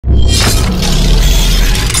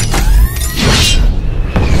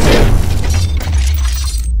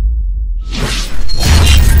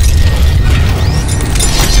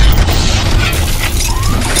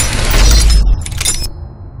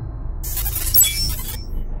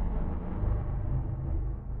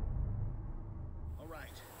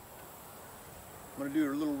I'm going to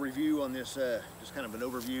do a little review on this, just kind of an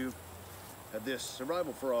overview of this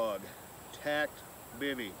survival frog, Tact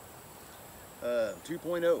Bivvy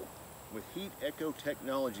 2.0 with heat echo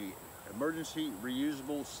technology, emergency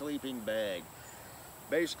reusable sleeping bag.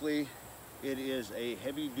 Basically, it is a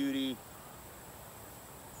heavy-duty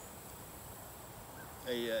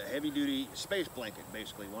space blanket,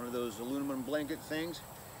 basically one of those aluminum blanket things,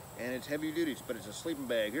 and it's heavy duty, but it's a sleeping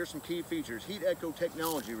bag. Here's some key features. Heat echo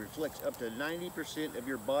technology reflects up to 90% of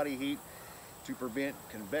your body heat to prevent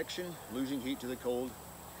convection, losing heat to the cold.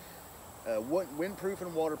 Windproof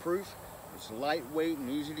and waterproof. It's lightweight and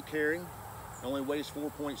easy to carry. It only weighs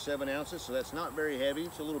 4.7 ounces, so that's not very heavy.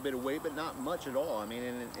 It's a little bit of weight, but not much at all. I mean,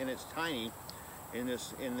 and it's tiny in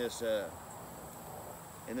this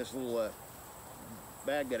little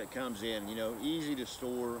bag that it comes in. You know, easy to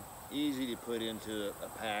store, easy to put into a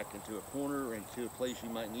pack, into a corner, or into a place you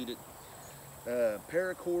might need it.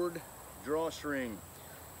 Paracord drawstring,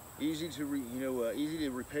 easy to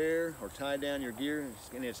repair or tie down your gear,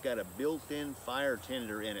 and it's got a built-in fire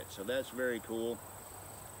tender in it, so that's very cool.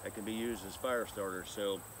 That can be used as fire starter.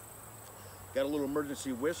 So, got a little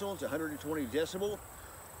emergency whistle. It's 120 decibel,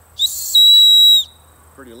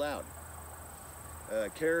 pretty loud.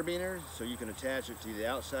 Carabiner, so you can attach it to the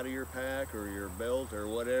outside of your pack or your belt or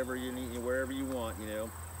whatever you need, wherever you want, you know.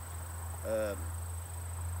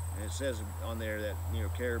 And it says on there that, you know,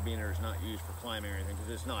 carabiner is not used for climbing or anything, because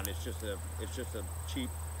it's not. It's just a cheap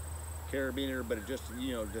carabiner, but it just,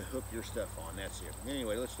 you know, to hook your stuff on. That's it.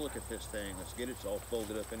 Anyway, let's look at this thing. Let's get it. It's all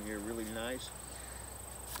folded up in here, really nice.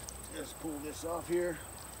 Let's pull this off here.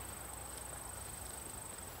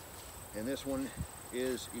 And this one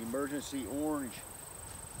is emergency orange.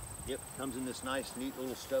 Yep, comes in this nice, neat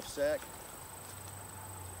little stuff sack.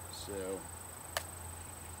 So,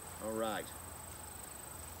 all right.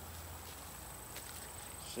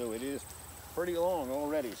 So it is pretty long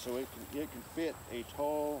already, so it can fit a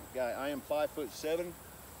tall guy. I am 5'7".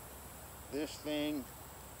 This thing,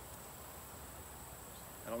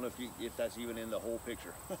 I don't know if that's even in the whole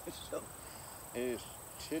picture. So it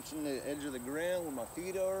sits in the edge of the ground where my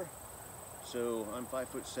feet are. So I'm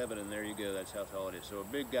 5'7", and there you go. That's how tall it is. So a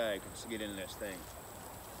big guy can get in this thing.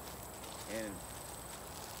 And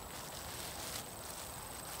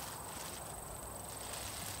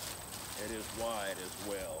it is wide as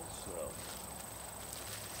well. So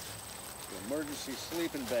the emergency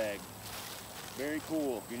sleeping bag, very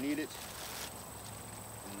cool. If you need it,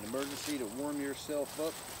 in an emergency to warm yourself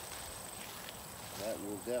up, that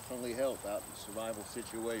will definitely help out in a survival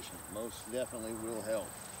situation. Most definitely will help.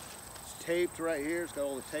 Taped right here. It's got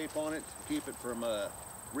all the tape on it to keep it from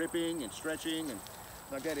ripping and stretching and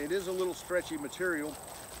like that. It is a little stretchy material,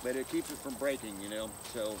 but it keeps it from breaking, you know.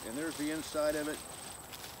 So, and there's the inside of it.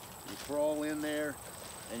 You crawl in there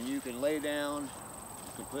and you can lay down.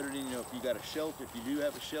 You can put it in, you know, if you got a shelter, if you do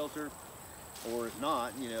have a shelter, or if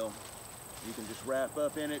not, you know, you can just wrap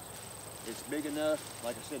up in it. It's big enough,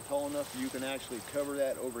 like I said, tall enough you can actually cover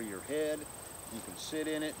that over your head. You can sit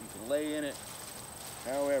in it, you can lay in it,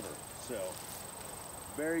 however. So,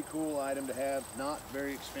 very cool item to have, not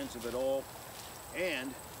very expensive at all,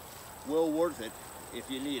 and well worth it if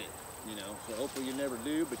you need it, you know. So hopefully you never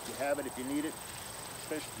do, but you have it if you need it,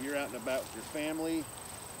 especially if you're out and about with your family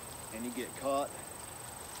and you get caught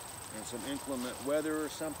in some inclement weather or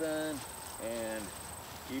something, and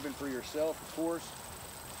even for yourself, of course,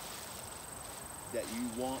 that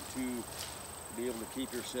you want to be able to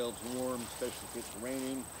keep yourselves warm, especially if it's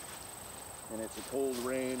raining and it's a cold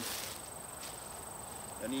rain.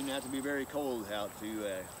 Doesn't even have to be very cold out to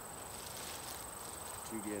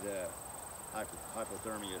get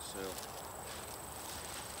hypothermia. So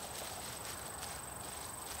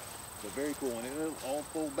very cool, and it'll all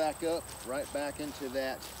fold back up right back into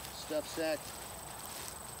that stuff sack.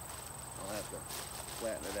 I'll have to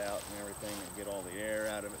flatten it out and everything and get all the air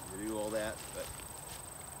out of it to do all that, but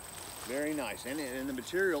very nice. And the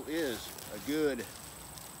material is a good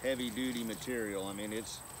heavy-duty material. I mean,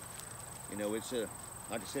 it's, you know, it's a,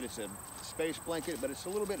 like I said, it's a space blanket, but it's a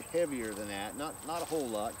little bit heavier than that. Not a whole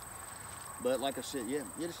lot, but like I said, yeah,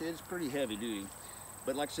 it's pretty heavy duty.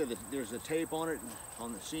 But like I said, there's a tape on it,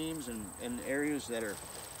 on the seams and areas that are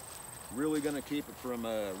really going to keep it from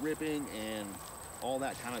ripping and all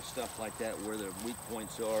that kind of stuff like that, where the weak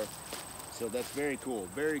points are. So that's very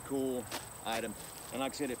cool item. And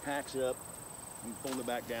like I said, it packs up. You can fold it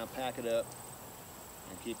back down, pack it up,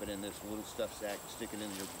 and keep it in this little stuff sack, stick it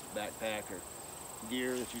in your backpack or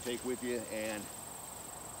gear that you take with you, and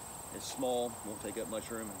it's small, won't take up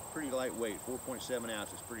much room, pretty lightweight, 4.7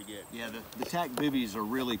 ounces, pretty good. Yeah, the Tact Bivvies are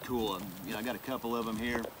really cool. You know, I got a couple of them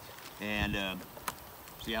here, and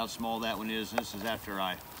See how small that one is? This is after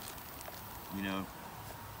I, you know,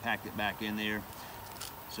 packed it back in there.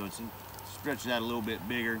 So it's stretched out a little bit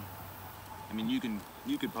bigger. I mean, you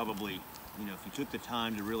could probably, you know, if you took the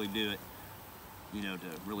time to really do it, you know, to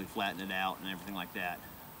really flatten it out and everything like that,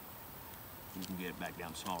 you can get it back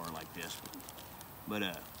down smaller like this.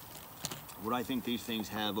 But what I think these things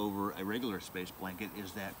have over a regular space blanket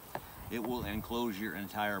is that it will enclose your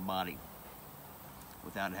entire body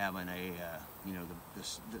without having a, you know,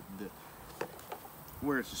 the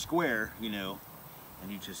where it's a square, you know,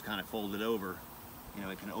 and you just kind of fold it over. You know,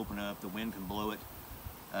 it can open up, the wind can blow it.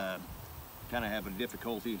 Kind of have a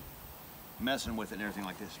difficulty messing with it and everything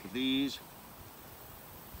like this. With these,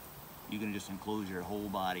 you can just enclose your whole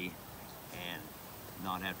body and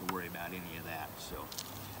not have to worry about any of that. So,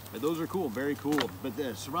 but those are cool, very cool. But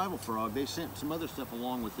the Survival Frog, they sent some other stuff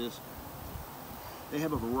along with this. They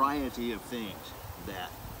have a variety of things that,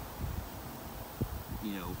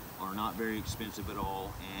 you know, are not very expensive at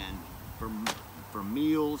all, and from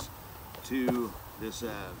meals to this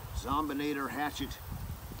Zombinator hatchet.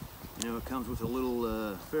 You know, it comes with a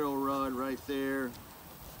little ferro rod right there,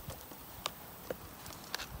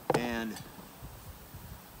 and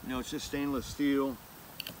you know, it's just stainless steel,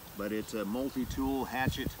 but it's a multi-tool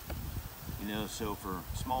hatchet. You know, so for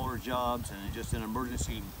smaller jobs and just an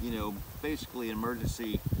emergency, you know, basically an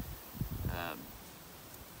emergency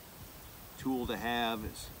tool to have.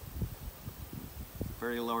 It's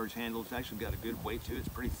very large handle. It's actually got a good weight to it. It's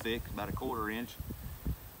pretty thick, about a 1/4 inch.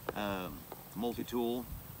 Multi-tool.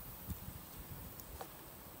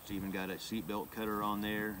 It's even got a seatbelt cutter on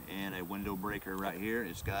there and a window breaker right here.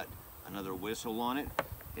 It's got another whistle on it.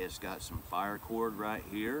 It's got some fire cord right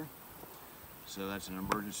here. So that's an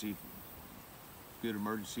emergency, good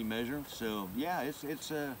emergency measure. So yeah, it's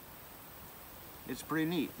pretty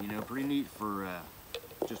neat. You know, pretty neat for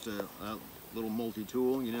just a little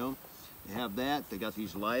multi-tool. You know, they have that. They got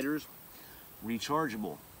these lighters,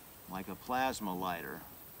 rechargeable, like a plasma lighter.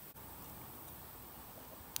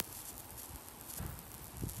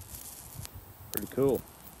 Pretty cool,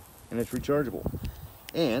 and it's rechargeable.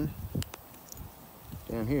 And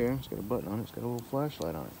down here, it's got a button on it. It's got a little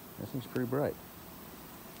flashlight on it. That thing's pretty bright.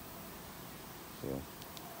 So,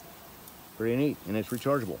 pretty neat, and it's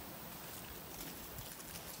rechargeable.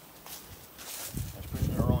 I was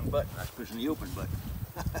pushing the wrong button. I was pushing the open button.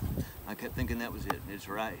 I kept thinking that was it. It's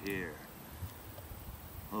right here.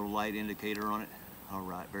 A little light indicator on it. All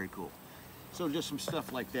right, very cool. So just some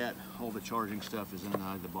stuff like that. All the charging stuff is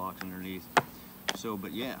inside the box underneath. So,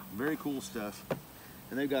 but yeah, very cool stuff.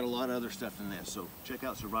 And they've got a lot of other stuff in this. So check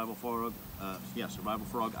out Survival Frog. Yeah, Survival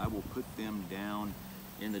Frog. I will put them down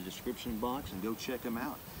in the description box and go check them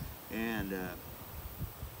out. And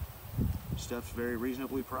stuff's very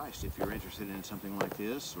reasonably priced if you're interested in something like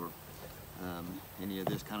this or any of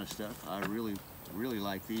this kind of stuff. I really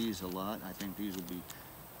like these a lot. I think these will be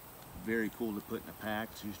very cool to put in a pack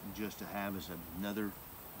just to have as another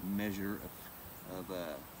measure of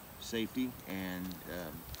safety and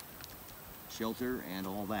shelter and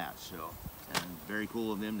all that. So, and very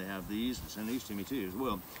cool of them to have these and send these to me too as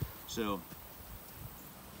well. So,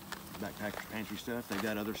 backpacker pantry stuff. They've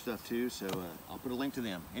got other stuff too. So I'll put a link to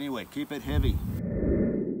them. Anyway, keep it heavy.